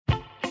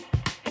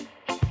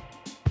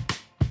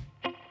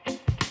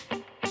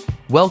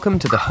Welcome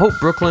to the Hope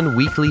Brooklyn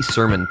Weekly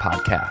Sermon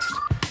Podcast.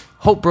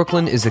 Hope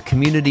Brooklyn is a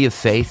community of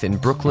faith in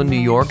Brooklyn, New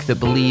York that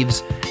believes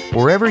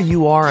wherever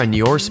you are on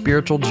your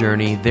spiritual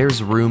journey,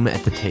 there's room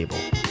at the table.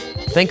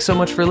 Thanks so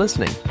much for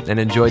listening, and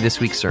enjoy this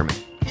week's sermon.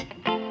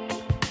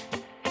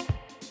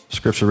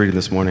 Scripture reading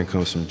this morning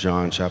comes from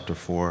John chapter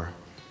 4,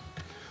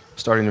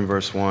 starting in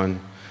verse 1.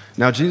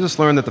 Now Jesus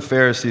learned that the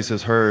Pharisees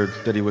had heard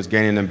that he was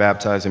gaining and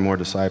baptizing more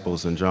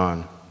disciples than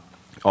John,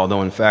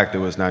 although in fact it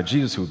was not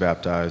Jesus who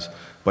baptized,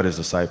 but his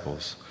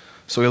disciples.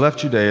 So he left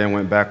Judea and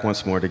went back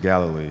once more to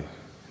Galilee.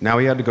 Now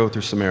he had to go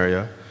through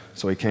Samaria,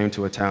 so he came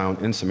to a town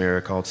in Samaria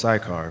called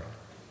Sychar,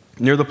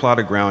 near the plot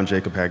of ground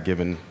Jacob had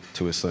given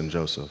to his son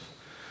Joseph.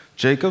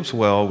 Jacob's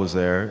well was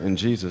there, and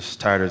Jesus,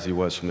 tired as he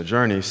was from the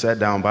journey, sat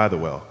down by the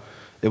well.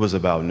 It was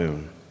about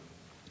noon.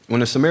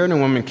 When a Samaritan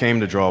woman came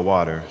to draw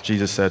water,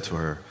 Jesus said to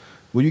her,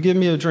 "Will you give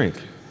me a drink?"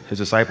 His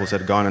disciples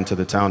had gone into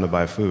the town to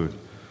buy food.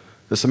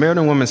 The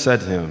Samaritan woman said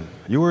to him,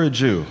 "You are a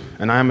Jew,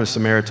 and I am a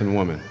Samaritan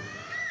woman.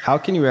 How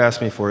can you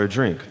ask me for a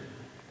drink?"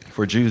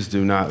 For Jews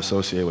do not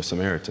associate with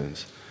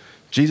Samaritans.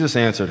 Jesus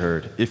answered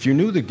her, "If you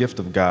knew the gift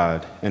of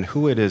God and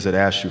who it is that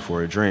asks you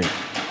for a drink,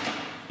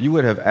 you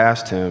would have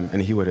asked him,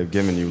 and he would have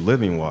given you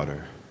living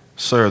water."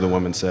 "Sir," the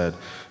woman said,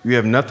 "you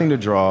have nothing to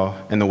draw,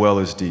 and the well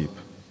is deep.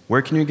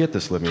 Where can you get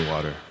this living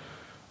water?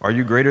 Are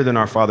you greater than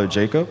our father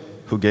Jacob,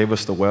 who gave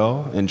us the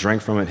well and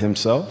drank from it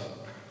himself,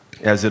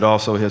 as did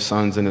also his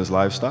sons and his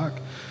livestock?"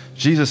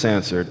 Jesus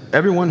answered,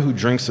 "Everyone who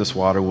drinks this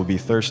water will be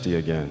thirsty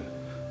again.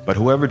 But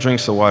whoever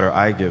drinks the water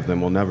I give them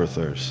will never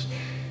thirst.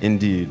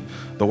 Indeed,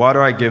 the water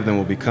I give them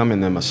will become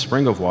in them a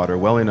spring of water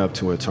welling up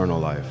to eternal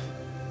life."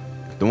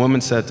 The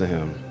woman said to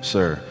him,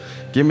 "Sir,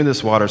 give me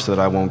this water so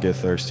that I won't get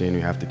thirsty and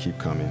you have to keep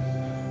coming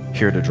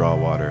here to draw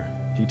water."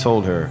 He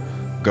told her,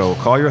 "Go,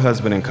 call your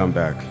husband and come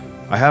back."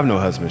 "I have no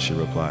husband," she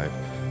replied.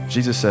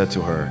 Jesus said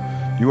to her,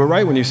 "You are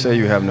right when you say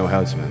you have no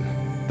husband.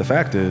 The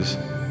fact is,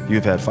 you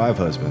have had 5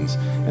 husbands,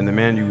 and the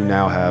man you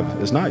now have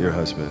is not your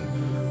husband.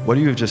 What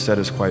you have just said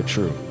is quite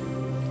true."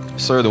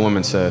 "Sir," the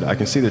woman said, "I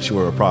can see that you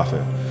are a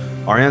prophet.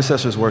 Our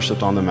ancestors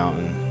worshipped on the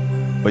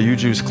mountain, but you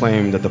Jews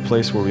claim that the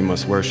place where we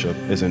must worship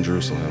is in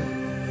Jerusalem."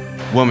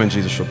 "Woman,"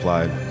 Jesus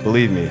replied,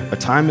 "believe me, a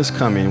time is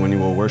coming when you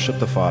will worship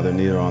the Father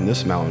neither on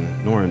this mountain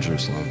nor in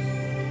Jerusalem.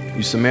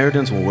 You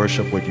Samaritans will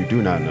worship what you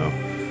do not know.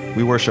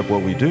 We worship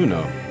what we do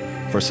know,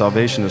 for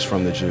salvation is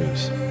from the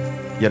Jews.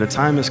 Yet a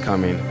time is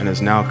coming and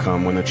has now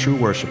come when the true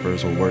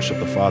worshipers will worship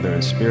the Father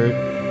in spirit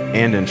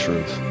and in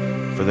truth,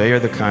 for they are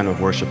the kind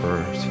of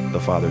worshipers the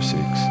Father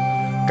seeks.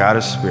 God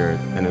is spirit,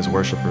 and his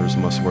worshipers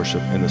must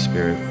worship in the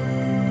spirit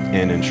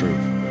and in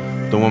truth."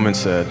 The woman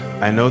said,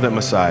 "I know that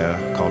Messiah,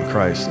 called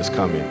Christ, is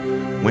coming.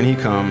 When he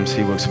comes,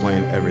 he will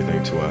explain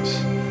everything to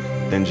us."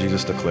 Then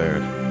Jesus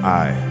declared,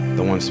 "I,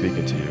 the one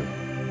speaking to you,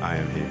 I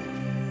am he."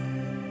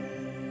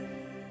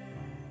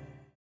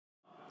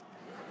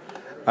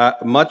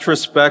 Much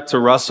respect to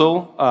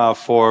Russell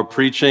for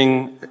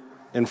preaching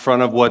in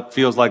front of what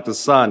feels like the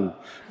sun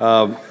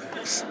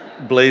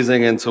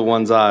blazing into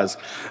one's eyes.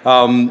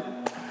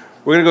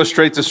 We're going to go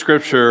straight to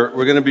Scripture.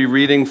 We're going to be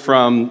reading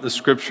from the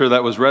Scripture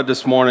that was read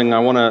this morning. I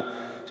want to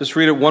just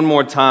read it one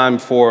more time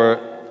for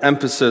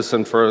emphasis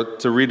and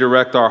to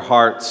redirect our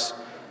hearts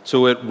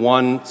to it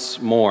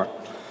once more.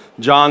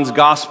 John's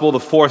Gospel, the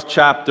 4th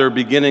chapter,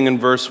 beginning in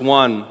verse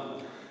 1.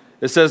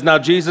 It says, "Now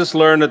Jesus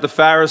learned that the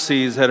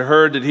Pharisees had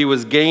heard that he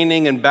was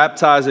gaining and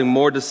baptizing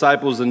more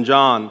disciples than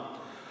John,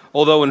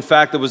 although in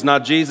fact it was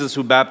not Jesus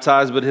who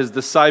baptized, but his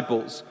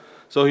disciples.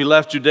 So he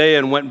left Judea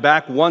and went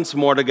back once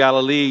more to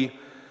Galilee.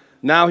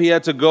 Now he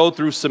had to go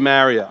through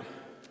Samaria.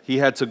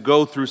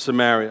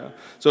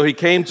 So he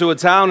came to a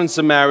town in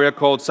Samaria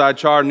called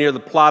Sychar, near the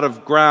plot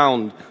of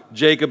ground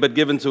Jacob had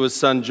given to his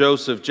son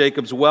Joseph.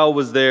 Jacob's well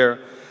was there,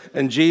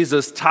 and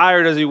Jesus,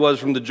 tired as he was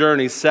from the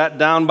journey, sat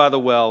down by the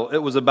well.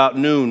 It was about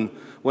noon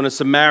when a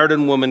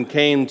Samaritan woman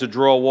came to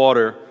draw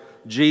water.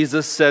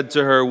 Jesus said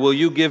to her, "Will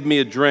you give me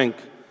a drink?"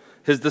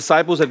 His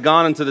disciples had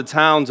gone into the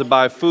town to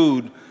buy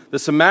food. The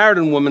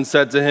Samaritan woman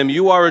said to him,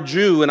 "You are a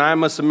Jew, and I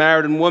am a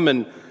Samaritan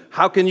woman.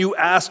 How can you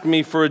ask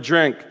me for a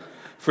drink?"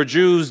 For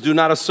Jews do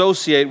not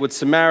associate with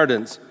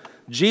Samaritans.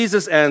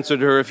 Jesus answered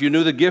her, "If you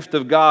knew the gift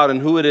of God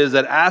and who it is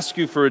that asks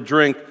you for a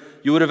drink,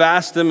 you would have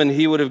asked him, and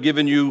he would have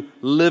given you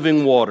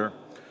living water."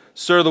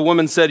 "Sir," the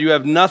woman said, "you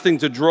have nothing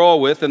to draw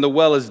with, and the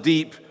well is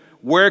deep.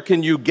 Where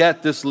can you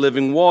get this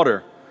living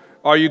water?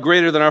 Are you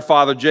greater than our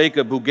father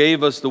Jacob, who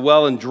gave us the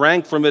well and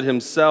drank from it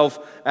himself,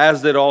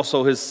 as did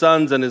also his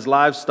sons and his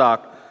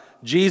livestock?"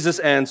 Jesus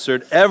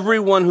answered,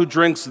 "Everyone who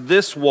drinks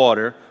this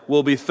water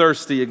will be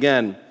thirsty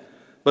again.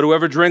 But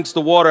whoever drinks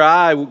the water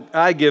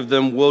I give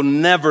them will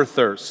never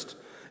thirst.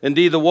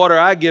 Indeed, the water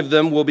I give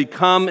them will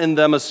become in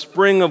them a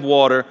spring of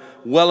water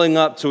welling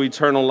up to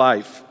eternal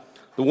life."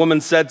 The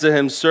woman said to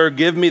him, "Sir,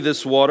 give me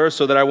this water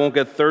so that I won't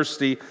get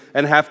thirsty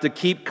and have to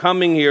keep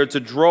coming here to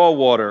draw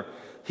water."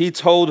 He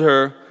told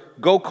her,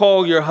 "Go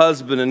call your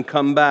husband and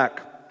come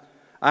back."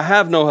 "I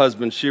have no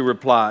husband," she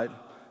replied.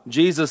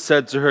 Jesus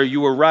said to her,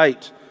 "You were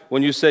right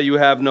when you say you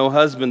have no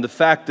husband. The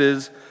fact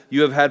is,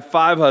 You have had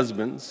 5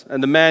 husbands,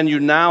 and the man you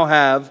now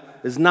have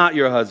is not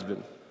your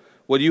husband.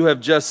 What you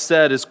have just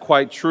said is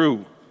quite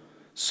true."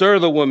 "Sir,"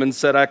 the woman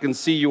said, "I can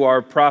see you are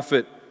a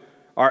prophet.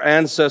 Our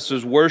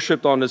ancestors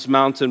worshipped on this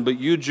mountain, but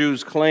you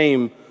Jews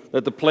claim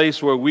that the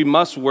place where we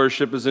must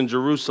worship is in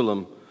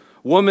Jerusalem."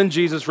 "Woman,"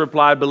 Jesus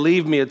replied,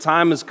 "believe me, a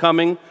time is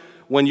coming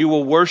when you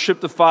will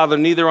worship the Father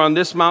neither on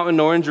this mountain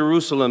nor in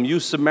Jerusalem. You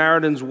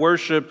Samaritans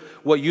worship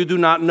what you do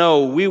not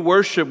know. We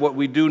worship what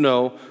we do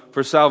know,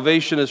 for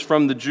salvation is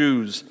from the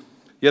Jews.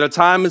 Yet a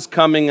time is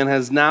coming and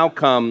has now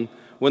come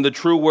when the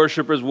true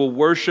worshipers will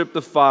worship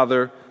the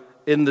Father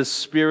in the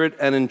Spirit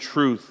and in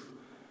truth,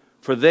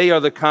 for they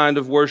are the kind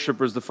of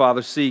worshipers the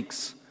Father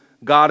seeks.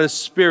 God is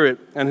Spirit,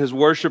 and his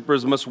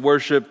worshipers must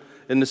worship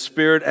in the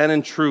Spirit and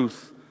in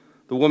truth."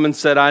 The woman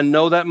said, "I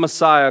know that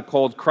Messiah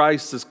called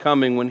Christ is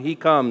coming. When he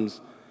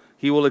comes,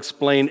 he will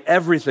explain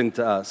everything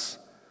to us."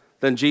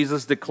 Then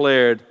Jesus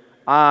declared,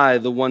 "I,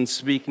 the one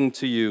speaking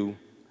to you,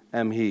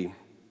 am he."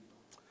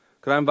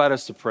 Could I invite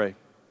us to pray?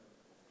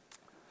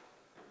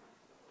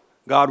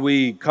 God,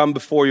 we come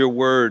before your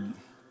word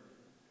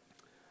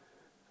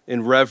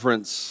in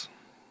reverence,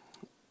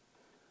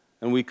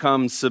 and we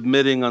come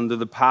submitting under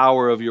the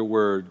power of your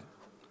word,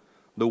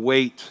 the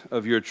weight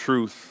of your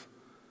truth,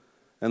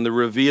 and the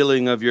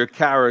revealing of your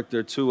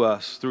character to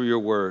us through your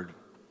word.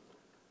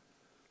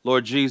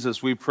 Lord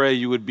Jesus, we pray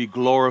you would be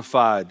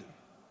glorified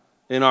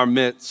in our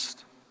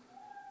midst.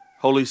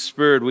 Holy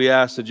Spirit, we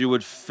ask that you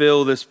would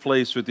fill this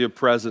place with your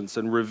presence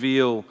and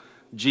reveal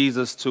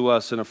Jesus to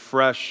us in a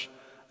fresh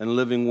and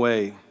living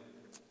way.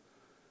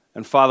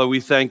 And Father,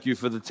 we thank you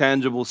for the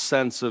tangible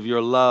sense of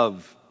your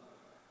love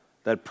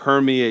that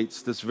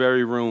permeates this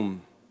very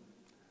room.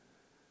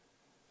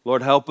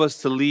 Lord, help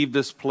us to leave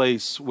this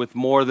place with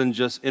more than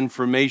just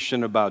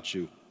information about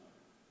you.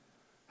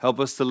 Help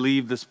us to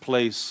leave this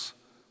place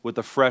with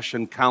a fresh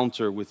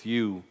encounter with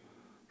you,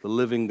 the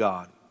living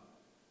God.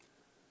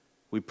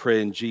 We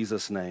pray in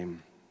Jesus'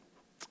 name,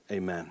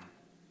 amen.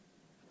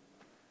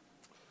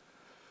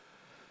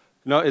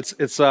 No,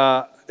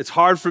 it's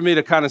hard for me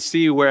to kind of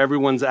see where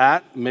everyone's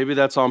at. Maybe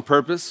that's on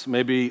purpose.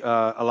 Maybe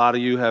a lot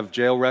of you have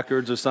jail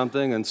records or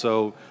something, and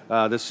so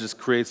this just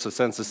creates a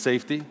sense of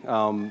safety.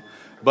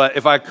 But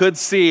if I could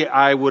see,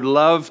 I would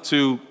love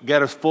to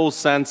get a full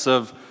sense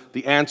of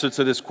the answer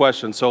to this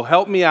question. So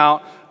help me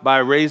out by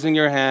raising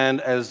your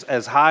hand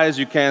as high as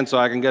you can so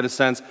I can get a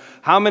sense.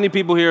 How many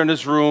people here in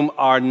this room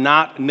are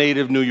not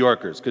native New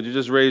Yorkers? Could you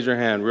just raise your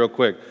hand real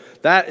quick?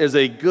 That is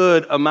a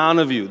good amount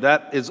of you.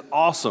 That is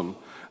awesome.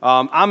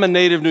 I'm a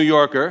native New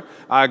Yorker.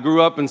 I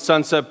grew up in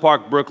Sunset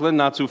Park, Brooklyn,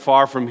 not too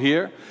far from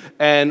here.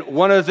 And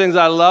one of the things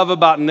I love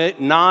about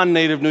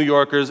non-native New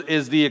Yorkers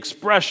is the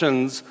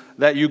expressions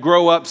that you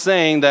grow up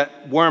saying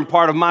that weren't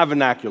part of my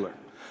vernacular.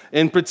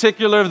 In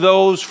particular,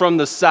 those from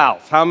the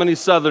South. How many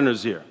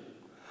Southerners here?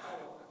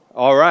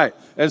 All right.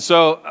 And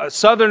so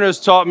Southerners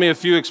taught me a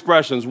few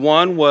expressions.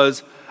 One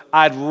was,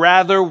 "I'd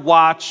rather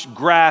watch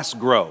grass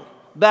grow."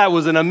 That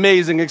was an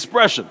amazing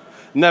expression.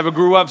 Never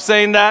grew up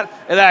saying that.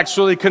 It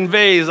actually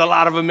conveys a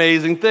lot of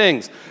amazing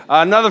things.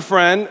 Another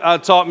friend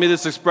taught me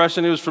this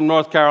expression. He was from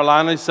North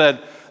Carolina. He said,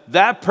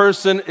 "That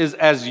person is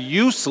as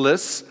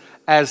useless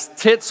as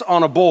tits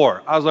on a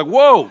boar." I was like,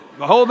 whoa,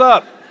 hold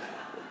up.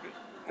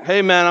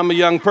 Hey, man, I'm a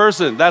young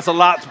person. That's a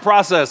lot to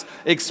process.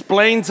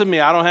 Explain to me.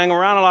 I don't hang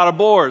around a lot of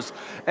boars.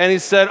 And he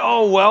said,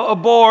 "Oh, well, a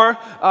boar,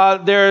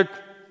 their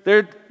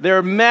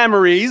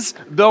mammaries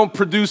don't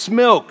produce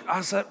milk." I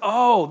said,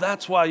 "Oh,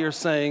 that's why you're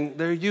saying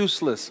they're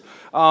useless."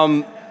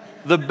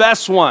 The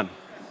best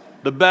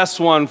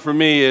one for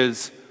me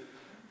is,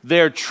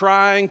 "They're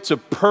trying to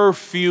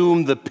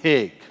perfume the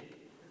pig."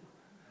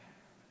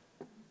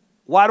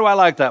 Why do I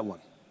like that one?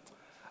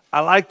 I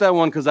like that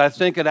one because I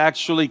think it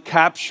actually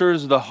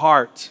captures the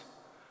heart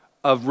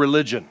of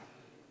religion.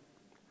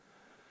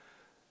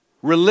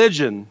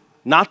 Religion,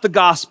 not the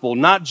gospel,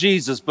 not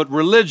Jesus, but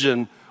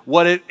religion,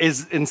 what it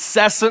is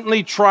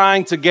incessantly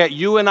trying to get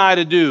you and I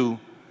to do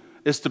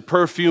is to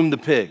perfume the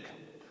pig.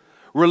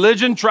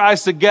 Religion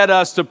tries to get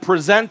us to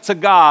present to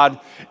God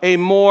a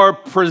more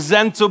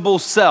presentable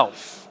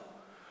self.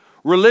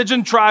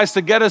 Religion tries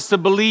to get us to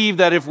believe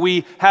that if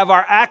we have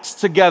our acts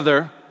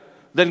together,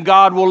 then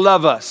God will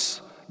love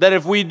us. That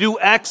if we do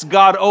X,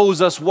 God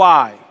owes us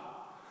Y.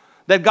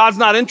 That God's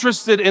not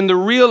interested in the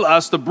real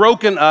us, the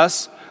broken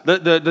us,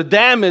 the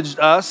damaged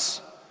us,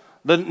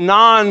 the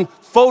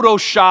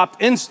non-photoshopped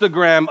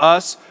Instagram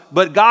us,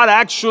 but God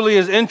actually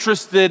is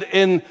interested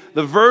in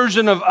the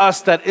version of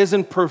us that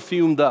isn't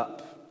perfumed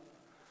up.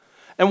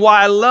 And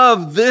why I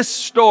love this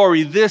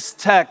story, this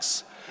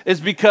text, is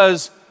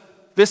because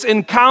this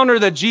encounter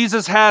that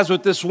Jesus has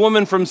with this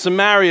woman from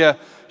Samaria,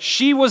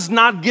 she was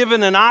not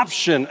given an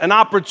option, an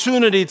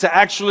opportunity to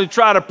actually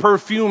try to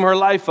perfume her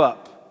life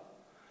up.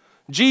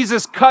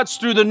 Jesus cuts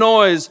through the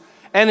noise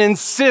and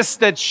insists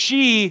that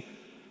she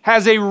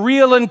has a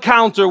real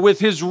encounter with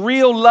his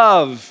real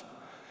love,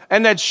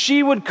 and that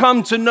she would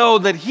come to know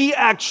that he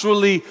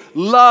actually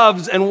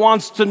loves and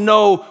wants to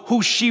know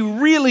who she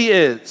really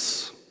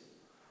is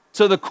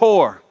to the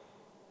core.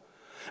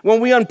 When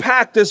we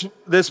unpack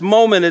this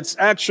moment, it's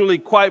actually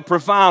quite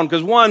profound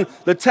because one,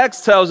 the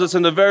text tells us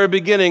in the very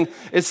beginning,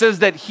 it says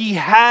that he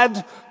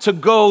had to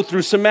go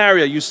through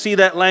Samaria. You see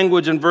that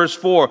language in verse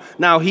 4.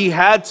 Now, he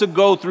had to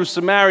go through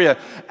Samaria.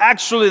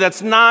 Actually,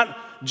 that's not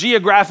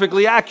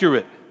geographically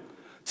accurate.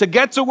 To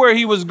get to where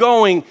he was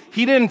going,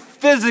 he didn't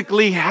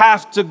physically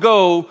have to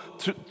go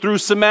through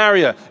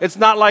Samaria. It's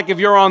not like if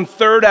you're on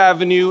 3rd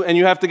Avenue and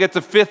you have to get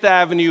to 5th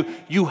Avenue,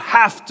 you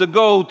have to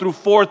go through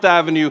 4th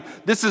Avenue.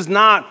 This is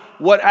not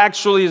what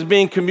actually is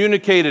being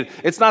communicated.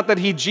 It's not that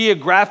he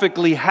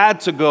geographically had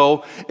to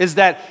go, is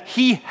that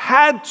he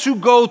had to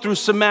go through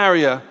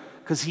Samaria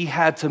because he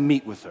had to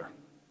meet with her.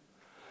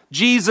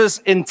 Jesus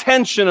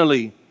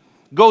intentionally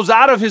goes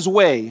out of his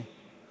way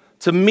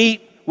to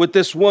meet with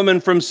this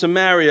woman from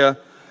Samaria,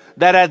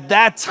 that at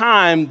that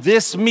time,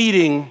 this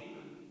meeting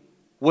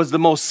was the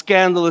most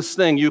scandalous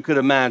thing you could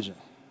imagine.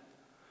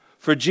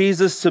 For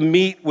Jesus to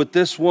meet with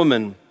this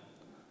woman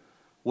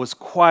was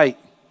quite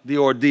the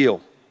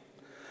ordeal.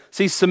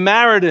 See,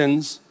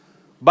 Samaritans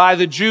by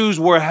the Jews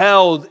were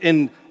held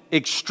in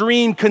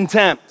extreme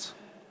contempt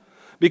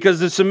because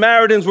the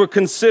Samaritans were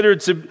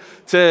considered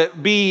to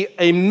be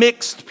a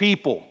mixed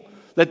people,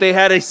 that they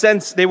had a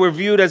sense, they were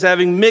viewed as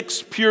having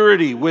mixed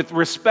purity with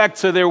respect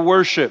to their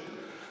worship.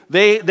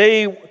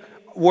 They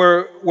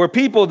were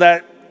people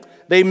that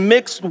they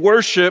mixed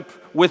worship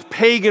with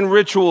pagan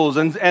rituals,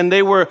 and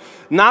they were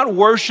not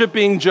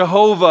worshiping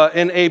Jehovah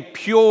in a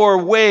pure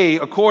way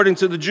according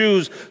to the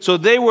Jews. So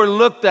they were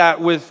looked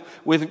at with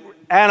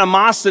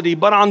animosity.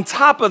 But on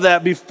top of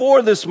that,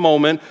 before this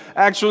moment,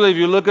 actually, if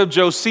you look up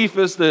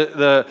Josephus,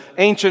 the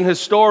ancient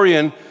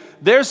historian,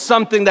 there's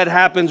something that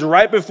happens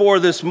right before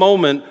this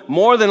moment,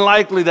 more than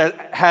likely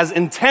that has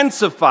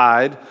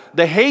intensified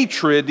the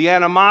hatred, the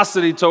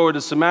animosity toward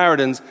the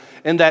Samaritans,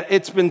 and that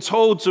it's been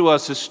told to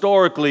us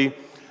historically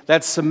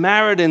that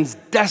Samaritans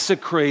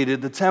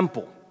desecrated the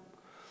temple,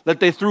 that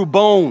they threw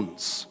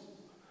bones,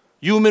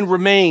 human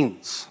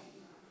remains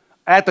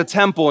at the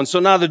temple. And so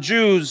now the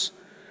Jews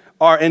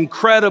are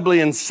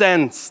incredibly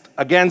incensed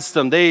against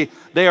them. They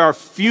are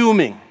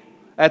fuming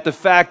at the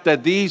fact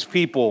that these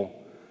people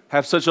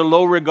have such a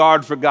low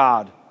regard for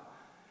God.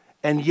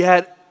 And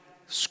yet,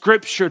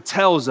 Scripture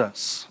tells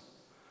us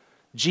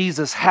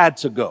Jesus had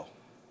to go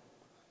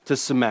to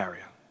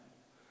Samaria.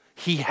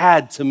 He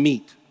had to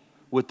meet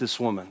with this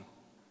woman.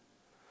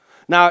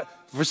 Now,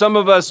 for some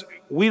of us,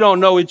 we don't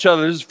know each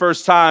other. This is the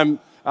first time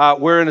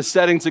we're in a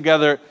setting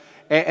together.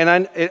 And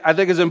I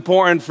think it's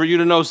important for you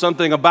to know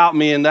something about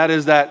me, and that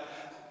is that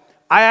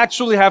I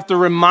actually have to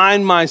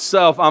remind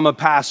myself I'm a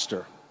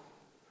pastor.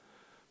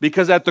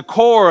 Because at the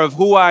core of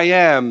who I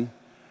am,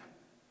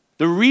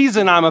 the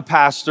reason I'm a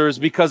pastor is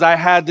because I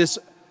had this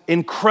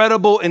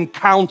incredible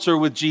encounter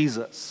with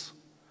Jesus.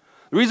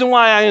 The reason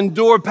why I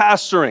endure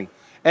pastoring,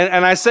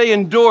 and I say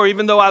endure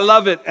even though I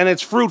love it and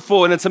it's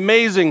fruitful and it's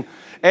amazing,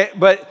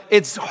 but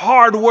it's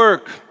hard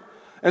work.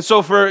 And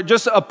so for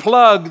just a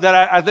plug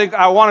that I think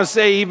I want to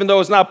say, even though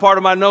it's not part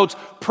of my notes,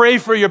 pray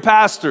for your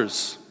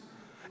pastors.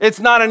 It's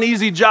not an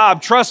easy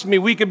job. Trust me,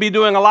 we could be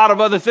doing a lot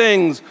of other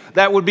things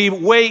that would be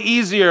way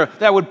easier,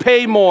 that would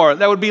pay more,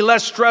 that would be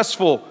less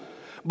stressful.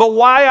 But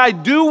why I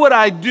do what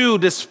I do,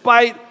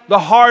 despite the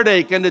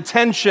heartache and the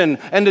tension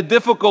and the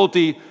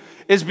difficulty,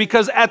 is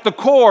because at the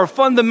core,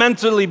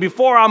 fundamentally,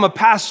 before I'm a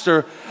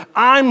pastor,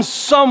 I'm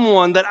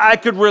someone that I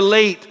could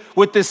relate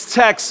with this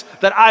text,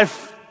 that I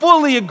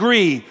fully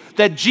agree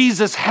that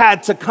Jesus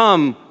had to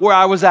come where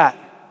I was at,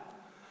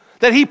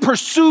 that he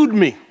pursued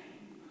me.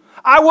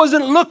 I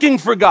wasn't looking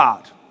for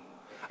God.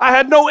 I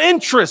had no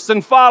interest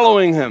in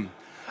following him.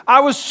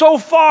 I was so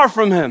far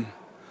from him.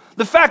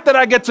 The fact that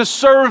I get to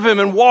serve him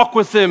and walk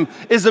with him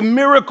is a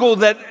miracle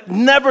that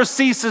never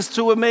ceases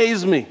to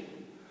amaze me.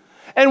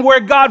 And where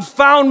God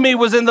found me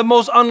was in the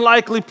most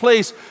unlikely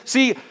place.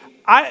 See,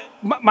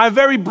 my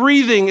very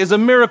breathing is a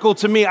miracle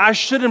to me. I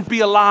shouldn't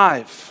be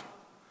alive.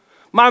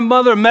 My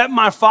mother met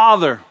my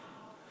father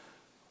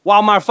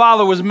while my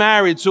father was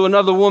married to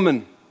another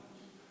woman.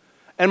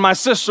 And my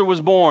sister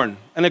was born,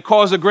 and it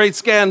caused a great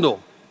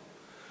scandal.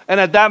 And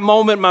at that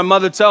moment, my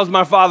mother tells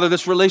my father,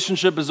 this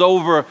relationship is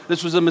over.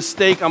 This was a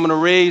mistake. I'm going to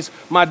raise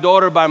my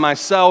daughter by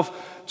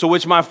myself. To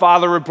which my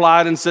father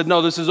replied and said,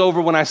 no, this is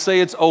over when I say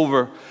it's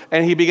over.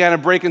 And he began to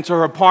break into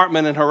her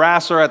apartment and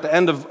harass her at the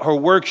end of her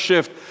work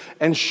shift.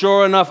 And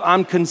sure enough,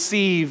 I'm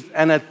conceived.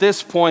 And at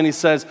this point, he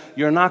says,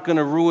 you're not going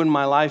to ruin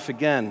my life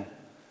again.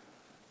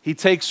 He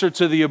takes her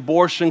to the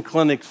abortion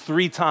clinic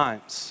 3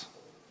 times.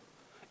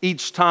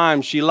 Each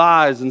time she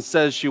lies and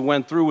says she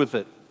went through with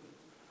it.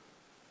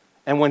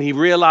 And when he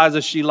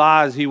realizes she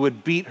lies, he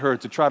would beat her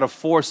to try to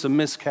force a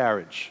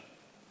miscarriage.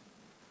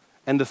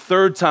 And the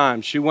 3rd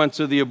time she went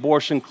to the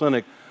abortion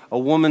clinic, a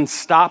woman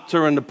stopped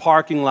her in the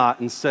parking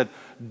lot and said,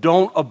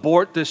 don't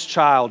abort this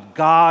child.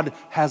 God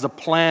has a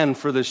plan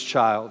for this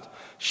child.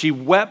 She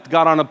wept,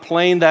 got on a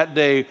plane that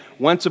day,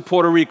 went to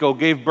Puerto Rico,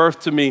 gave birth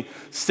to me.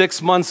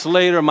 6 months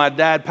later, my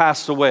dad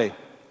passed away.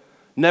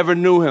 Never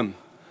knew him.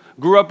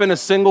 Grew up in a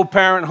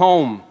single-parent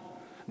home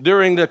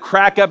during the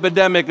crack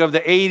epidemic of the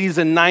 80s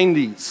and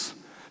 90s.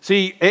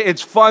 See,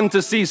 it's fun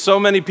to see so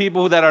many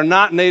people that are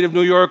not native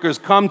New Yorkers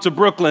come to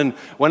Brooklyn.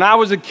 When I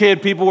was a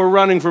kid, people were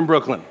running from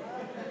Brooklyn.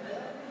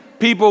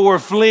 People were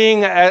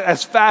fleeing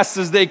as fast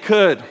as they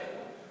could.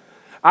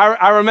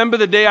 I remember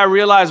the day I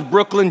realized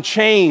Brooklyn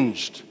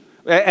changed,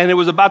 and it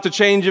was about to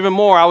change even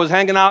more. I was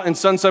hanging out in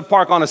Sunset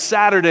Park on a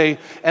Saturday,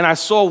 and I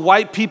saw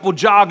white people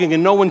jogging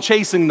and no one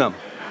chasing them.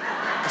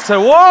 I said,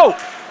 whoa!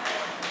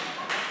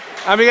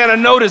 I began to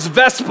notice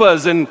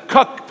Vespas and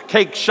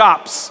cupcake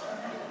shops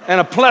and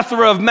a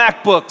plethora of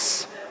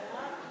MacBooks.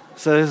 I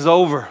said, this is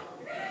over.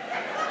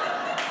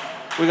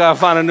 We gotta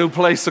find a new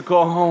place to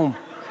call home.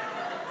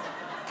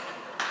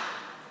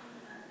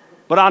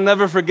 But I'll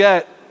never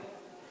forget,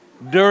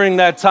 during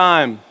that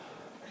time,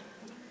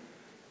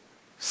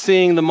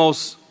 seeing the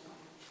most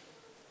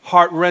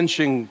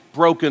heart-wrenching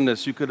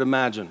brokenness you could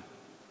imagine.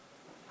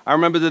 I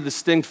remember the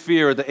distinct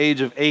fear at the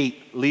age of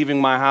 8, leaving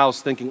my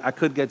house thinking I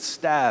could get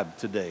stabbed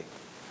today.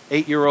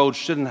 8-year-olds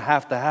shouldn't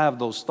have to have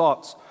those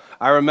thoughts.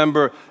 I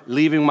remember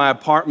leaving my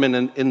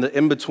apartment in the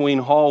in-between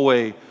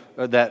hallway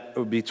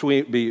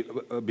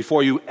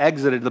before you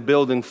exited the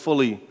building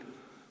fully,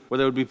 where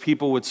there would be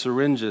people with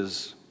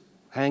syringes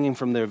hanging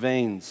from their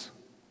veins.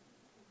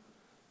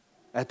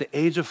 At the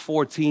age of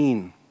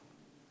 14,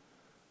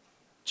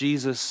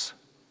 Jesus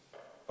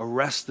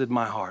arrested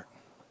my heart.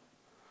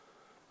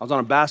 I was on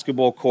a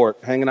basketball court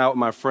hanging out with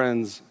my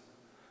friends,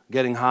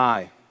 getting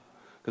high,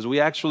 because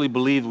we actually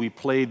believed we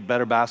played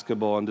better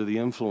basketball under the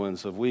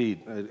influence of weed.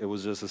 It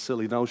was just a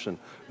silly notion,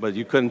 but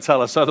you couldn't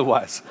tell us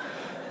otherwise.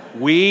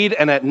 Weed,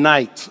 and at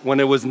night when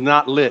it was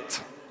not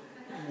lit.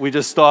 We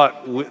just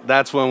thought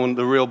that's when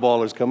the real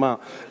ballers come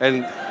out.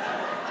 And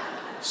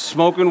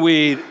smoking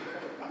weed,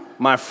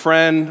 my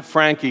friend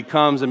Frankie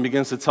comes and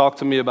begins to talk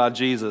to me about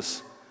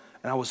Jesus.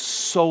 And I was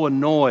so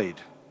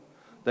annoyed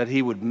that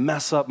he would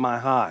mess up my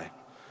high.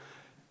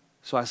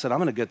 So I said, I'm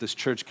gonna get this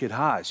church kid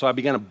high. So I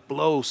began to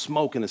blow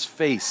smoke in his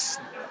face,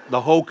 the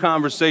whole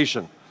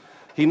conversation.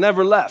 He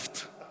never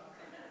left.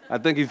 I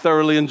think he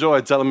thoroughly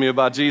enjoyed telling me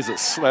about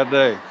Jesus that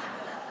day.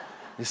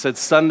 He said,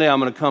 Sunday, I'm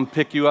gonna come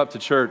pick you up to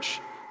church.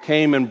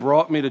 Came and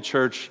brought me to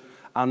church.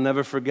 I'll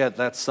never forget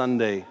that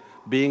Sunday,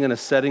 being in a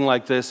setting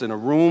like this, in a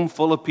room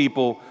full of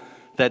people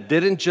that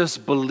didn't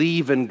just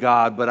believe in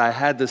God, but I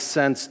had the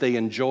sense they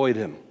enjoyed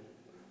him.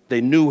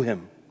 They knew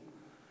him.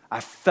 I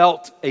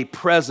felt a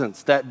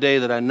presence that day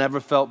that I never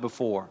felt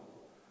before.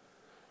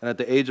 And at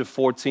the age of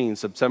 14,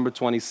 September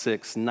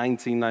 26,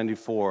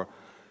 1994,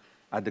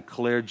 I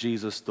declared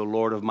Jesus the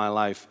Lord of my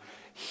life.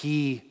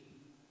 He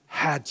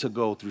had to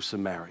go through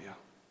Samaria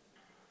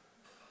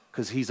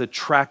because he's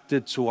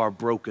attracted to our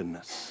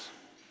brokenness.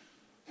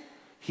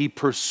 He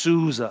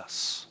pursues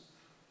us.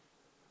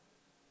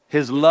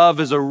 His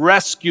love is a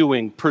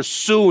rescuing,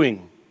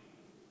 pursuing,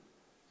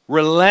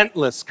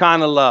 relentless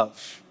kind of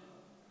love.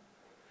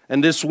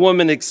 And this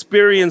woman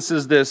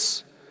experiences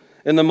this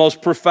in the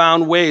most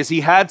profound ways. He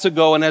had to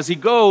go, and as he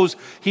goes,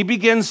 he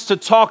begins to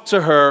talk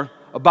to her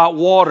about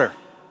water.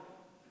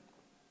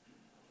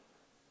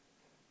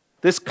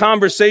 This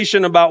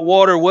conversation about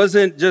water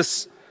wasn't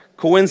just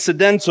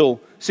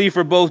coincidental. See,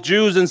 for both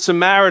Jews and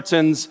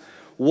Samaritans,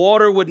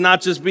 water would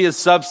not just be a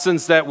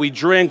substance that we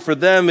drink. For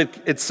them,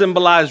 it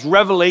symbolized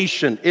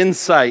revelation,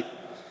 insight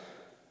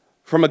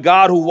from a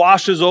God who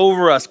washes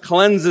over us,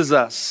 cleanses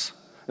us.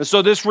 And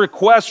so this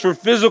request for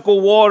physical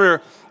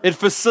water, it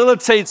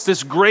facilitates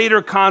this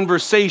greater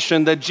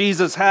conversation that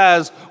Jesus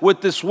has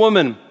with this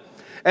woman.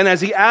 And as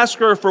he asks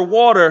her for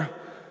water,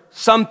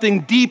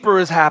 something deeper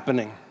is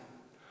happening.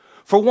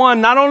 For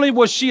one, not only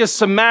was she a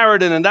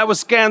Samaritan, and that was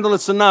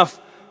scandalous enough,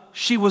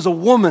 she was a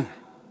woman.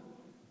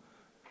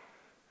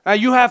 Now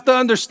you have to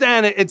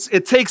understand,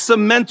 it takes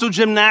some mental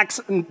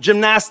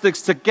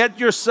gymnastics to get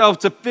yourself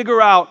to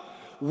figure out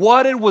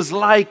what it was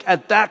like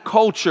at that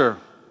culture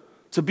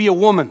to be a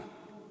woman.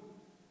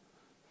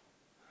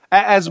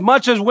 As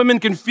much as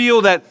women can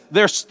feel that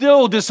they're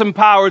still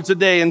disempowered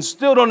today and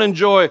still don't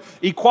enjoy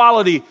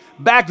equality,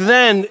 back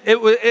then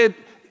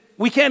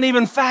we can't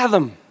even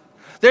fathom.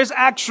 There's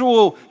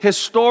actual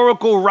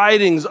historical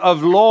writings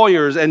of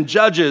lawyers and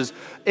judges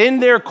in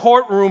their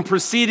courtroom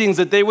proceedings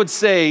that they would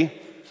say,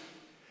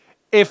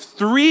 if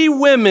 3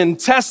 women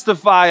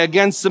testify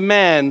against a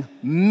man,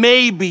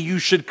 maybe you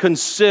should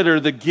consider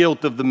the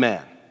guilt of the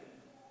man.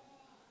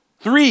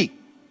 3.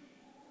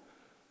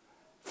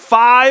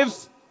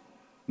 5,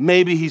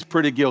 maybe he's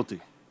pretty guilty.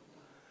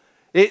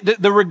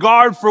 The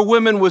regard for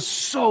women was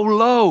so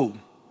low.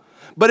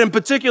 But in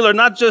particular,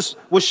 not just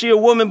was she a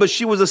woman, but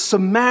she was a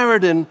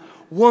Samaritan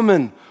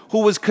woman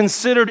who was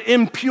considered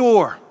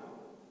impure,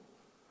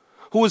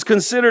 who was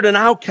considered an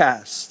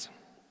outcast.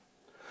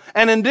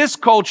 And in this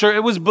culture,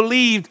 it was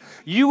believed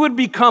you would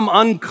become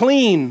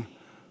unclean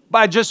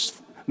by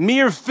just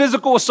mere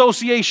physical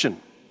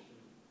association.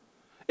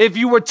 If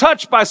you were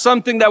touched by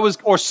something that was,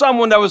 or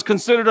someone that was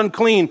considered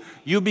unclean,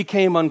 you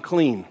became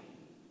unclean.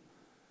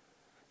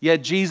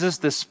 Yet Jesus,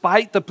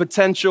 despite the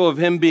potential of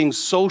him being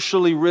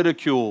socially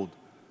ridiculed,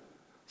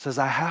 says,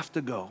 I have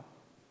to go,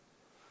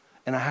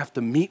 and I have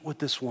to meet with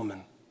this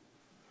woman,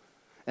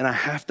 and I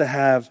have to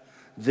have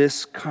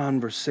this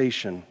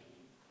conversation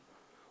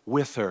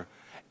with her.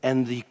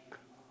 And the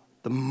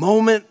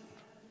moment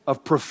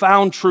of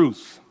profound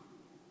truth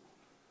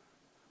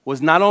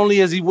was not only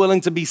is he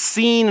willing to be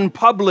seen in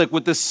public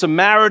with this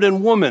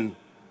Samaritan woman,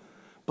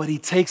 but he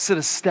takes it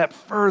a step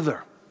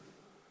further.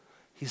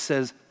 He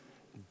says,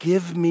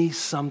 "Give me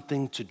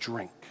something to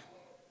drink."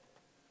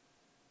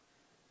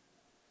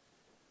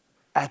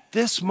 At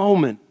this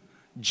moment,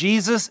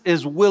 Jesus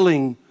is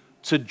willing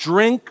to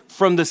drink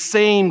from the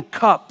same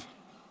cup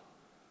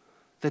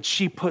that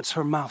she puts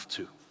her mouth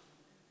to.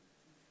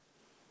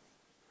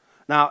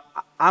 Now,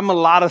 I'm a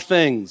lot of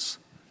things,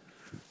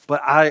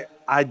 but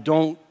I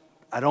don't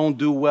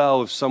do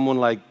well if someone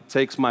like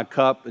takes my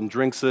cup and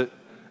drinks it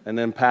and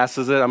then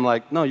passes it. I'm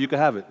like, no, you can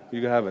have it.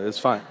 You can have it. It's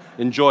fine.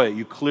 Enjoy it.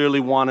 You clearly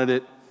wanted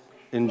it.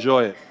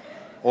 Enjoy it.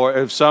 Or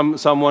if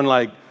someone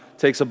like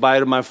takes a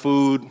bite of my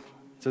food,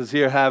 says,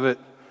 "Here, have it."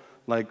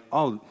 Like,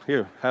 "Oh,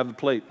 here, have the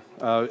plate."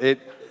 Are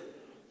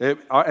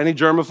any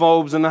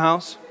germaphobes in the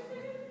house?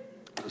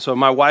 So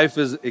my wife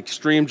is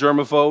extreme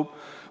germaphobe.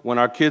 When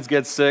our kids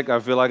get sick, I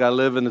feel like I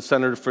live in the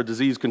Center for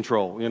Disease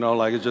Control.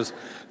 Like it's just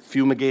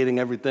fumigating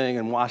everything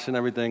and washing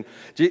everything.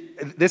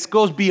 This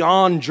goes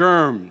beyond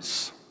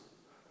germs.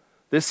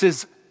 This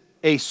is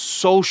a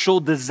social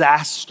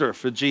disaster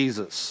for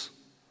Jesus.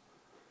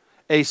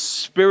 A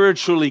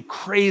spiritually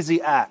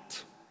crazy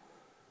act.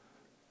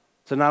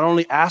 To not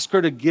only ask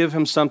her to give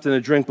him something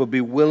to drink, but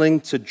be willing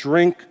to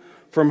drink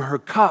from her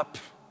cup.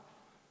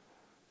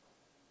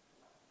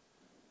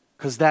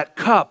 Because that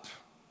cup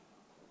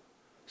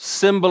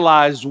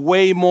symbolized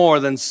way more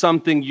than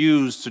something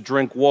used to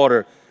drink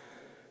water.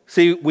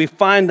 See, we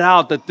find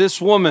out that this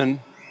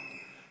woman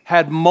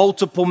had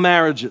multiple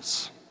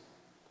marriages,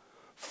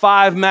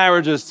 5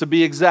 marriages to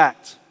be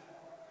exact,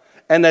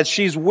 and that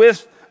she's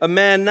with a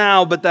man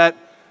now, but that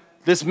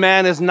this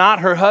man is not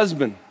her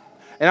husband.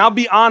 And I'll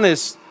be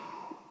honest,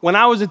 when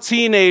I was a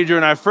teenager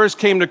and I first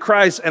came to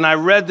Christ and I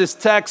read this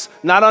text,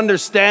 not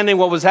understanding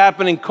what was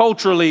happening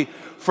culturally,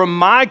 from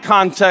my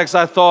context,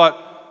 I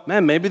thought,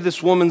 man, maybe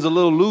this woman's a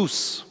little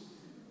loose.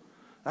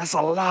 That's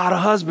a lot of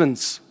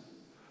husbands.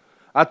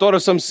 I thought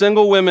of some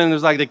single women,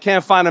 it's like they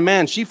can't find a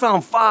man. She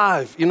found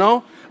 5,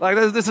 Like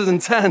this is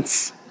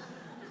intense.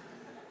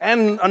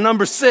 And a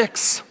number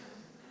 6.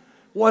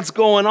 What's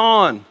going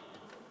on?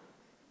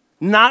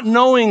 Not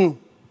knowing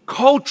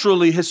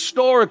culturally,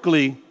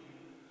 historically,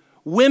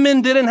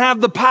 women didn't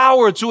have the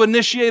power to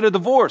initiate a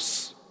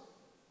divorce.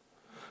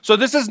 So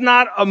this is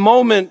not a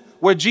moment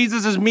where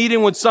Jesus is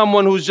meeting with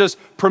someone who's just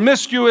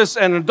promiscuous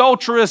and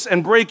adulterous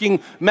and breaking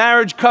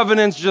marriage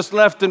covenants just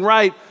left and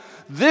right.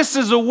 This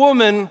is a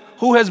woman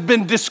who has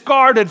been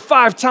discarded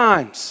 5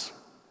 times,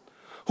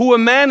 who a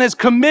man has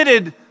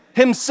committed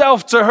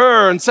himself to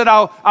her and said,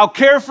 I'll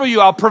care for you,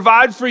 I'll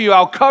provide for you,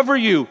 I'll cover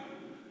you,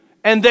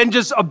 and then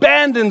just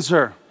abandons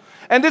her.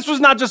 And this was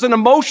not just an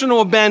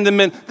emotional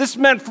abandonment. This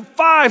meant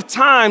 5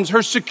 times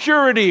her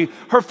security,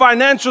 her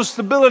financial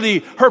stability,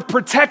 her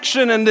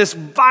protection in this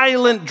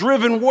violent,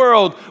 driven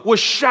world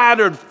was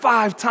shattered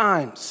 5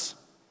 times.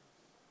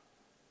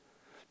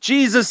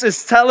 Jesus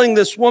is telling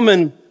this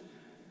woman,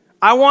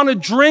 I want to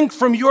drink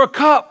from your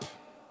cup.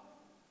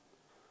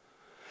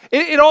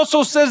 It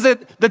also says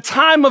that the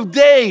time of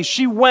day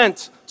she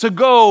went to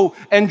go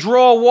and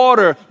draw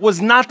water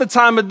was not the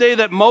time of day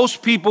that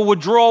most people would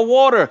draw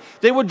water.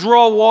 They would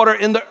draw water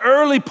in the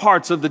early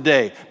parts of the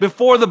day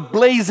before the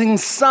blazing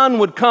sun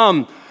would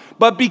come.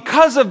 But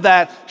because of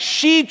that,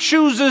 she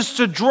chooses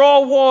to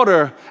draw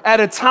water at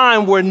a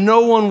time where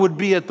no one would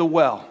be at the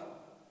well.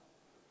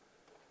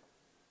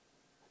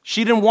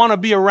 She didn't want to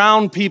be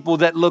around people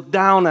that looked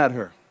down at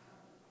her,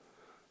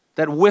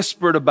 that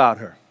whispered about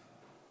her.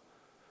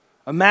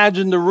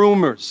 Imagine the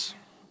rumors,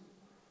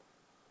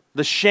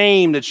 the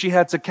shame that she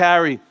had to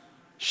carry.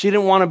 She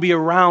didn't want to be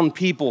around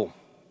people.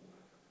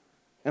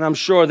 And I'm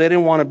sure they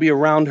didn't want to be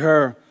around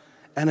her.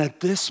 And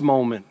at this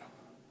moment,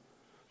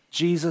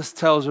 Jesus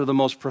tells her the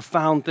most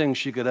profound thing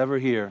she could ever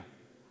hear.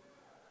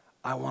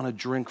 I want to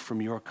drink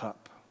from your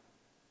cup.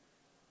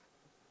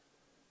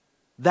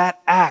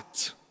 That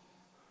act,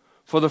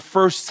 for the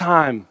first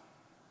time,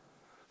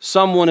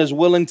 someone is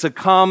willing to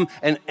come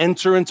and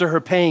enter into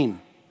her pain.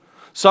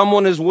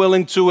 Someone is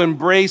willing to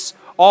embrace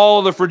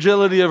all the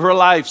fragility of her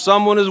life.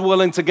 Someone is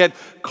willing to get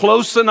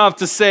close enough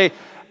to say,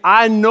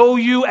 I know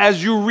you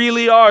as you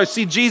really are.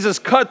 See, Jesus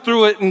cut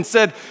through it and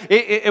said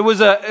it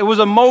was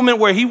a moment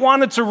where he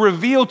wanted to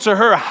reveal to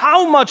her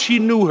how much he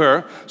knew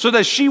her so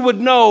that she would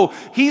know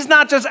he's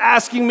not just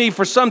asking me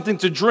for something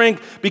to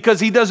drink because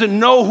he doesn't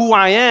know who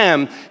I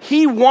am.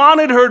 He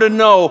wanted her to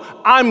know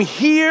I'm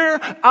here.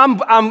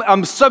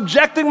 I'm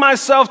subjecting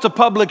myself to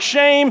public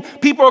shame.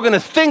 People are going to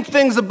think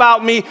things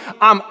about me.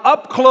 I'm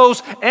up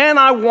close and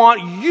I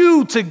want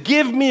you to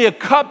give me a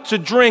cup to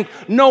drink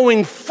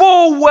knowing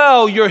full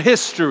well your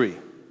history.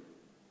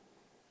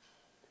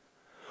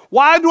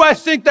 Why do I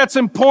think that's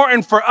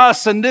important for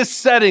us in this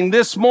setting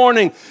this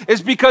morning?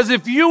 Is because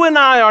if you and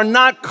I are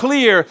not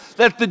clear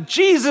that the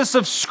Jesus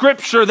of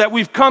Scripture that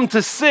we've come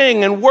to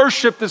sing and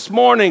worship this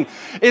morning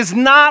is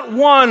not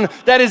one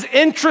that is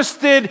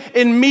interested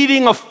in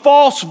meeting a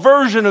false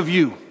version of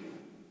you.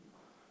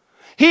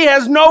 He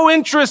has no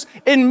interest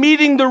in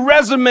meeting the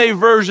resume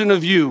version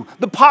of you,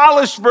 the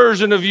polished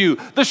version of you,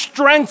 the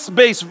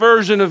strengths-based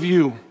version of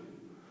you.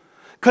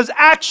 Because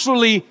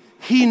actually,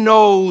 he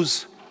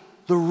knows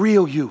the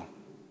real you.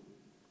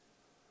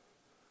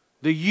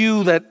 The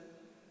you that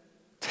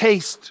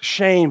tastes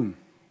shame.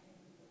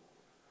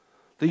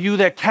 The you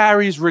that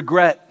carries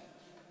regret.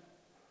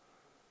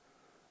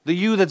 The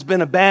you that's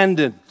been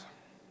abandoned.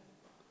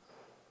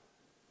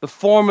 The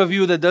form of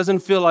you that doesn't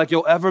feel like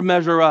you'll ever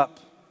measure up.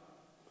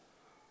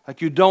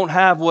 Like you don't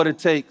have what it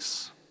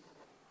takes.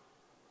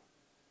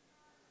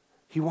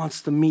 He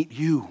wants to meet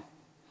you.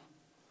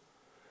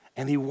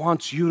 And he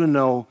wants you to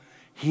know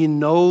he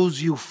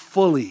knows you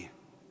fully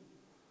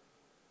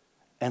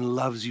and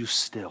loves you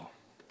still.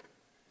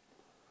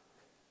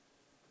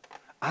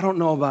 I don't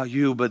know about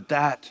you, but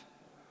that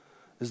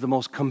is the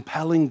most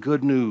compelling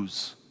good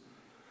news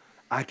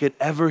I could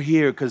ever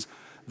hear, because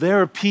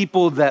there are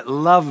people that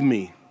love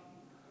me,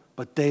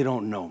 but they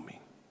don't know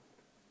me.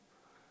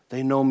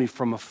 They know me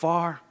from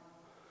afar.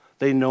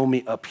 They know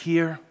me up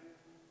here.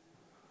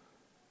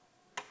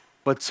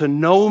 But to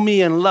know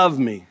me and love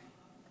me,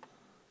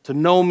 to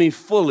know me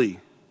fully,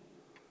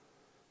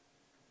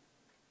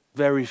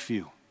 very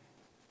few.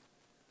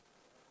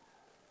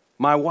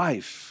 My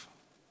wife,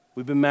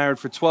 we've been married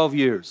for 12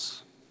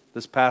 years.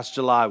 This past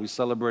July, we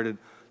celebrated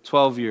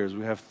 12 years.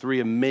 We have 3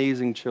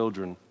 amazing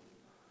children.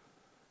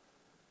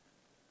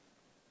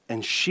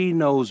 And she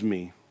knows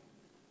me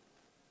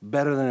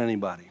better than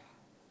anybody.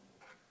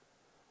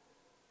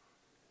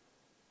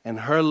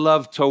 And her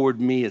love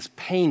toward me is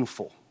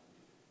painful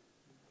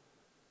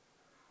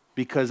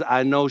because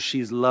I know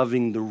she's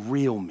loving the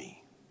real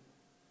me.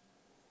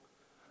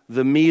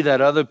 The me that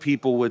other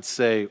people would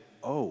say,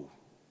 oh,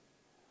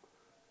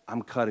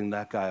 I'm cutting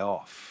that guy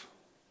off.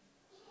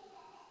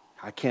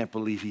 I can't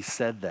believe he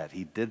said that.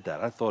 He did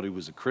that. I thought he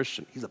was a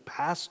Christian. He's a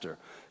pastor.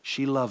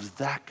 She loves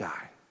that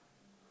guy.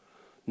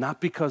 Not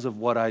because of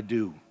what I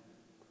do,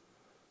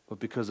 but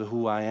because of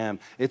who I am.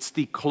 It's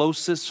the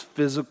closest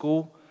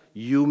physical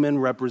human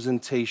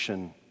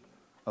representation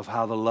of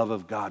how the love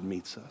of God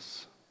meets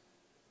us.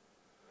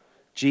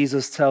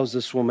 Jesus tells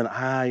this woman,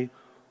 I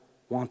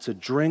want to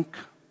drink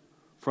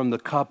from the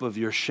cup of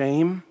your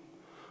shame,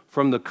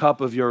 from the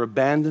cup of your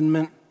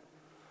abandonment,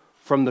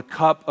 from the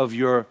cup of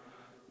your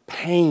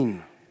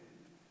pain,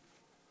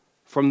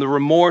 from the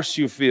remorse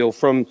you feel,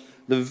 from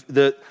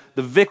the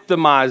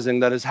victimizing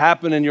that has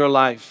happened in your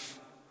life,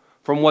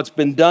 from what's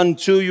been done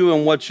to you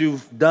and what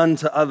you've done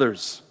to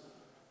others.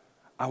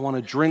 I want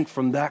to drink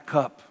from that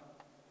cup.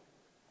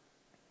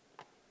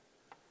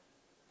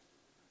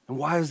 And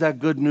why is that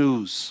good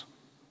news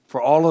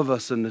for all of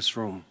us in this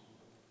room?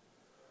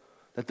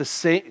 That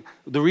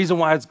the reason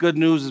why it's good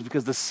news is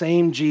because the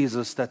same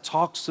Jesus that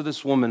talks to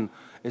this woman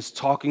is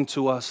talking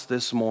to us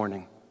this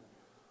morning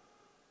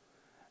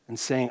and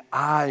saying,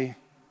 I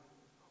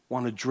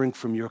want to drink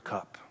from your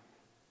cup.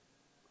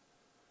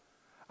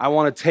 I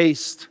want to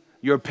taste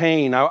your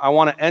pain. I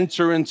want to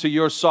enter into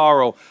your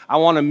sorrow. I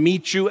want to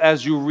meet you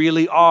as you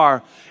really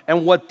are.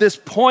 And what this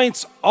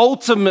points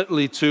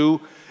ultimately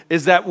to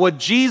is that what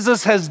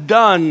Jesus has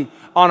done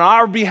on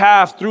our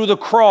behalf through the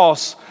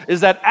cross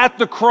is that at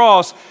the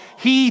cross,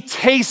 he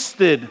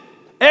tasted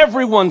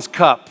everyone's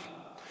cup.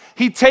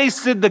 He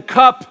tasted the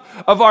cup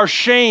of our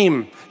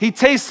shame. He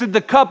tasted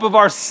the cup of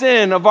our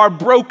sin, of our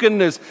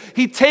brokenness.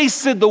 He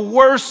tasted the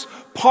worst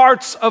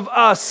parts of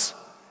us,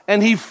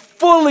 and he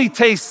fully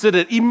tasted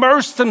it,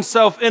 immersed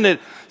himself in it.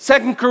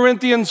 2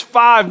 Corinthians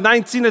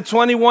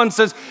 5:19-21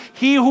 says,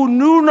 he who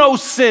knew no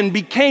sin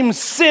became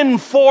sin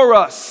for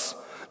us,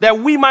 that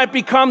we might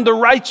become the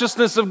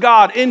righteousness of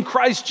God in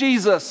Christ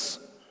Jesus.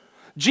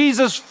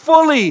 Jesus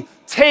fully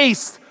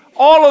tastes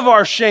all of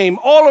our shame,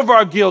 all of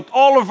our guilt,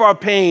 all of our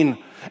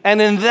pain.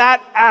 And in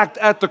that act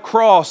at the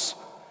cross,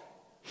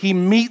 he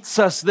meets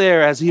us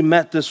there as he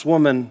met this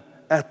woman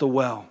at the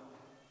well.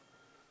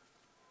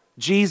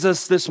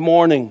 Jesus this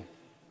morning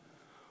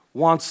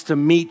wants to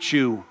meet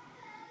you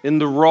in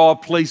the raw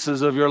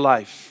places of your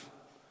life.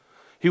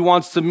 He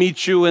wants to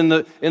meet you in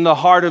the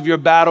heart of your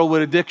battle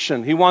with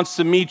addiction. He wants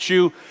to meet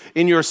you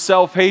in your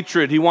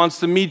self-hatred. He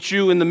wants to meet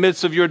you in the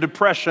midst of your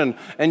depression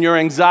and your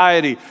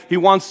anxiety. He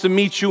wants to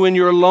meet you in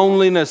your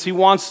loneliness. He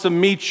wants to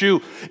meet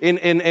you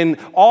in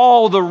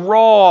all the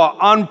raw,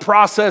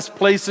 unprocessed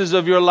places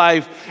of your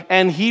life.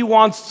 And he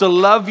wants to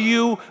love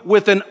you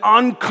with an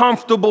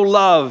uncomfortable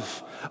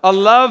love. A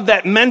love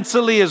that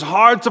mentally is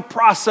hard to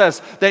process,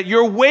 that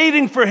you're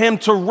waiting for him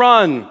to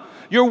run.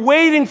 You're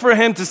waiting for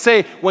him to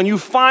say, when you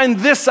find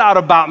this out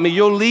about me,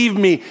 you'll leave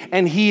me.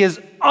 And he is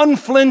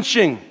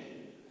unflinching,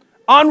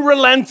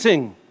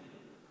 unrelenting,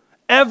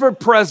 ever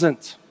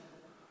present.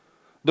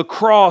 The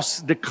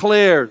cross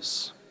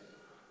declares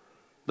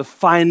the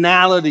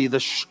finality, the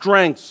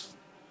strength,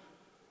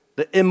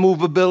 the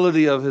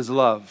immovability of his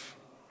love.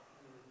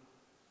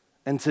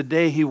 And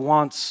today he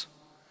wants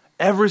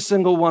every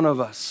single one of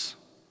us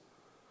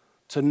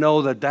to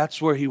know that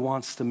that's where he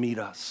wants to meet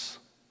us.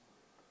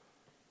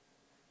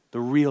 The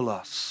real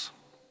us,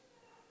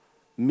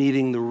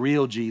 meeting the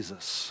real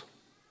Jesus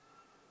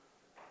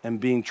and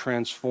being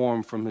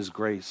transformed from his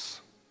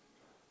grace.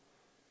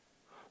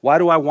 Why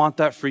do I want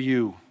that for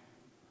you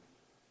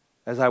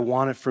as I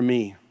want it for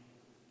me?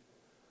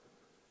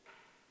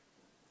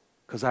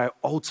 Because I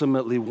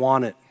ultimately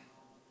want it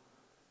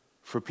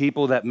for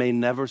people that may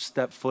never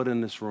step foot in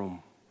this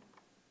room.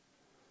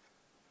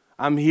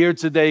 I'm here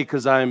today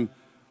because I'm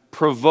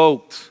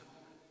provoked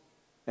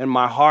and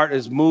my heart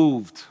is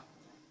moved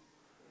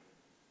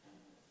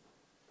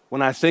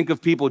when I think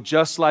of people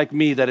just like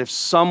me, that if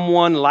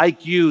someone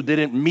like you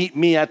didn't meet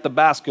me at the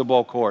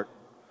basketball court,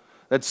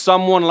 that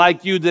someone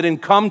like you didn't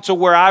come to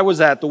where I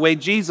was at, the way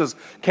Jesus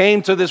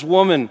came to this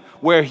woman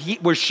where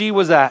she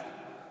was at,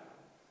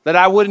 that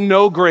I wouldn't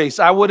know grace,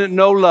 I wouldn't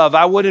know love,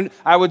 I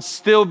would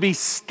still be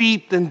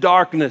steeped in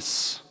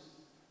darkness.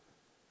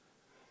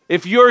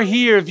 If you're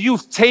here, if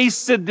you've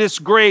tasted this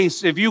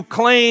grace, if you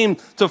claim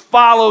to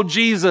follow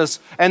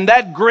Jesus, and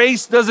that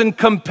grace doesn't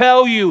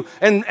compel you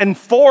and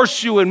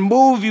force you and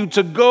move you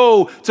to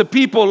go to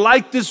people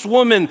like this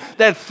woman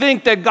that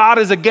think that God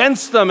is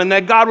against them and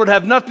that God would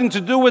have nothing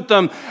to do with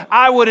them,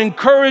 I would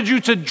encourage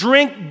you to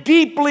drink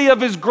deeply of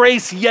his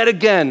grace yet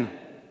again.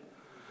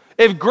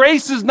 If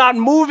grace is not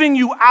moving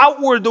you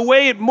outward the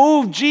way it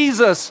moved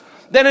Jesus,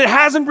 then it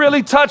hasn't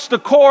really touched the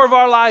core of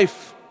our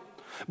life.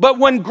 But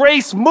when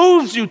grace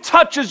moves you,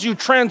 touches you,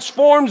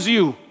 transforms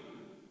you,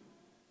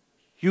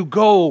 you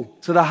go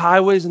to the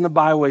highways and the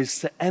byways,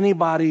 to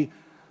anybody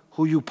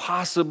who you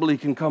possibly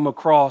can come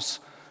across,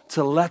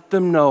 to let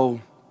them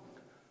know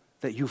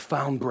that you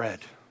found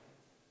bread.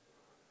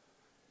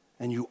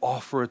 And you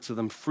offer it to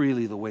them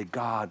freely the way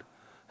God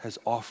has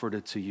offered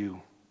it to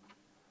you.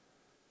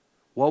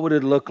 What would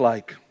it look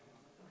like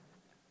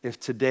if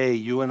today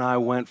you and I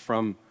went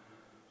from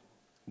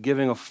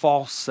giving a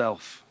false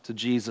self to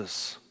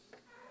Jesus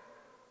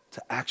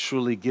to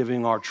actually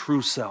giving our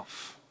true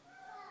self,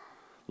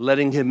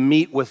 letting him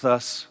meet with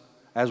us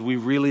as we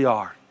really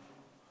are,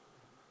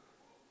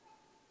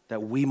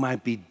 that we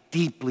might be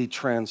deeply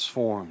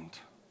transformed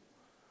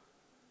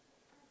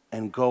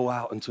and go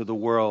out into the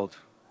world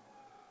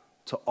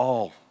to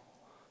all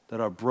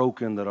that are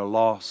broken, that are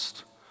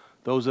lost,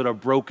 those that are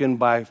broken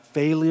by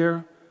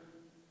failure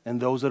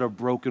and those that are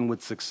broken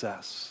with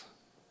success,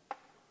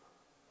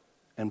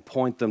 and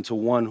point them to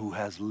one who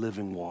has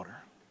living water.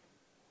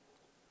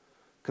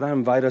 Could I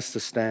invite us to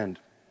stand?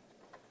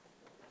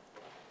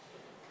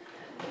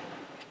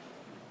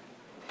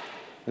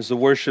 As the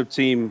worship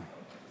team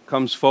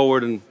comes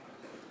forward, and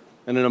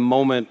in a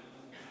moment,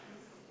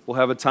 we'll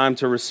have a time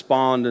to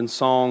respond in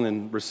song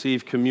and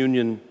receive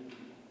communion.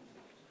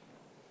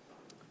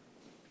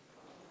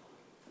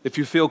 If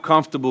you feel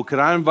comfortable, could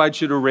I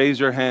invite you to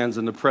raise your hands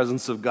in the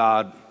presence of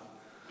God?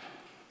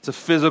 It's a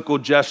physical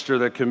gesture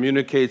that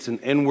communicates an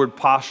inward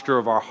posture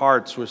of our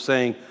hearts. We're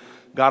saying,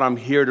 God, I'm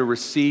here to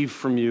receive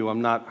from you.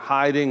 I'm not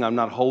hiding. I'm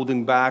not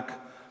holding back.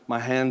 My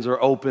hands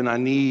are open. I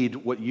need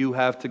what you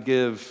have to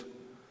give.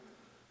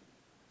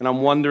 And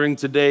I'm wondering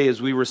today,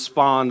 as we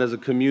respond as a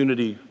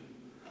community,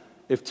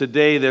 if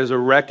today there's a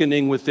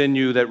reckoning within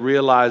you that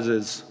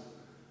realizes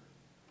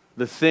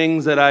the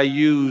things that I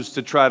use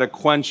to try to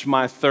quench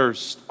my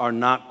thirst are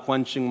not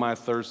quenching my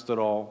thirst at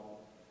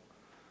all.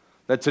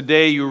 That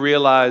today you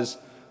realize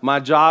my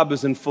job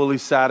isn't fully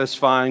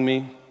satisfying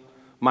me.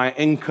 My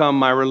income,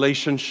 my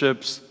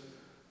relationships,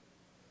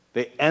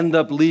 they end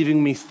up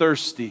leaving me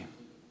thirsty.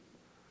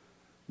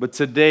 But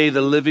today,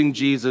 the living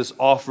Jesus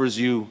offers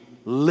you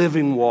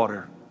living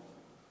water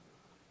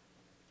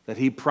that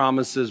he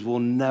promises will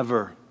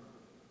never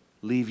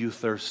leave you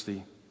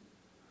thirsty.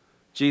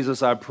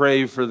 Jesus, I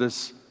pray for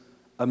this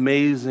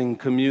amazing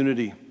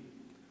community.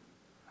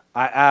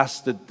 I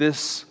ask that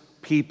this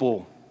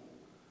people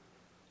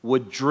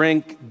would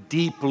drink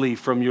deeply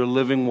from your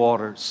living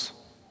waters.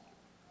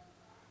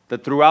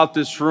 That throughout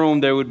this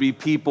room there would be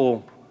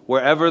people,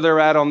 wherever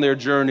they're at on their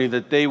journey,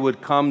 that they would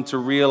come to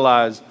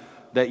realize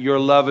that your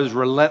love is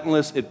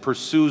relentless, it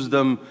pursues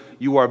them,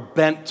 you are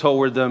bent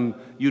toward them,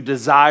 you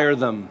desire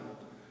them,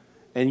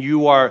 and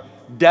you are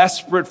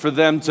desperate for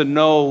them to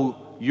know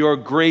your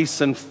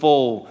grace in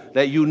full,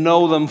 that you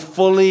know them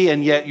fully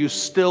and yet you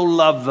still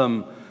love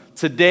them.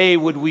 Today,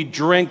 would we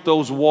drink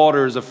those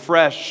waters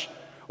afresh,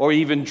 or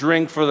even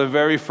drink for the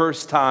very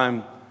first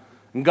time?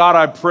 And God,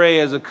 I pray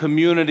as a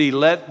community,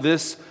 let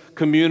this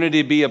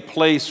community be a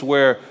place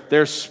where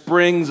there's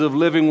springs of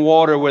living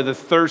water, where the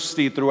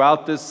thirsty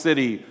throughout this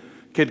city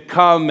could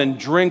come and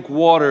drink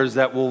waters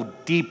that will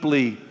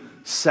deeply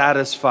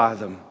satisfy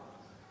them.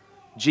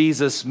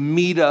 Jesus,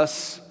 meet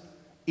us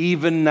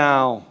even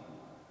now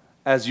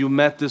as you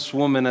met this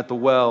woman at the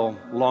well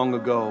long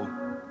ago.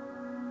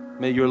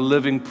 May your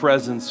living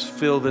presence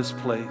fill this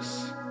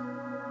place.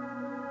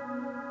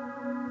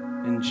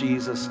 In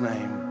Jesus'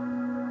 name.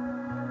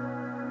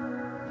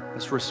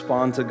 Let's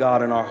respond to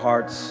God in our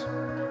hearts.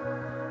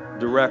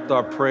 direct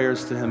our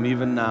prayers to him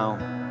even now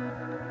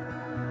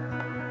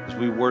as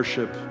we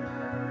worship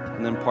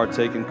and then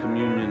partake in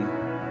communion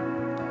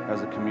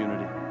as a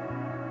community.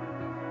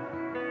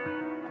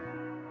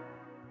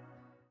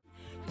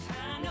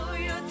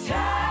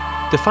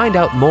 To find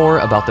out more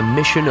about the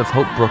mission of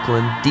Hope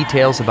Brooklyn,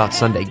 details about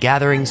Sunday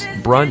gatherings,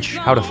 brunch,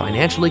 how to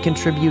financially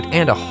contribute,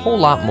 and a whole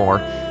lot more,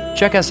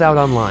 check us out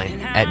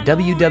online at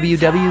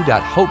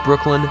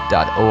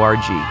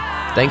www.hopebrooklyn.org.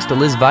 Thanks to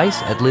Liz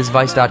Weiss at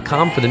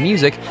lizweiss.com for the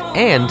music,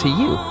 and to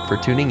you for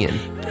tuning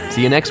in.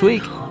 See you next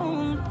week.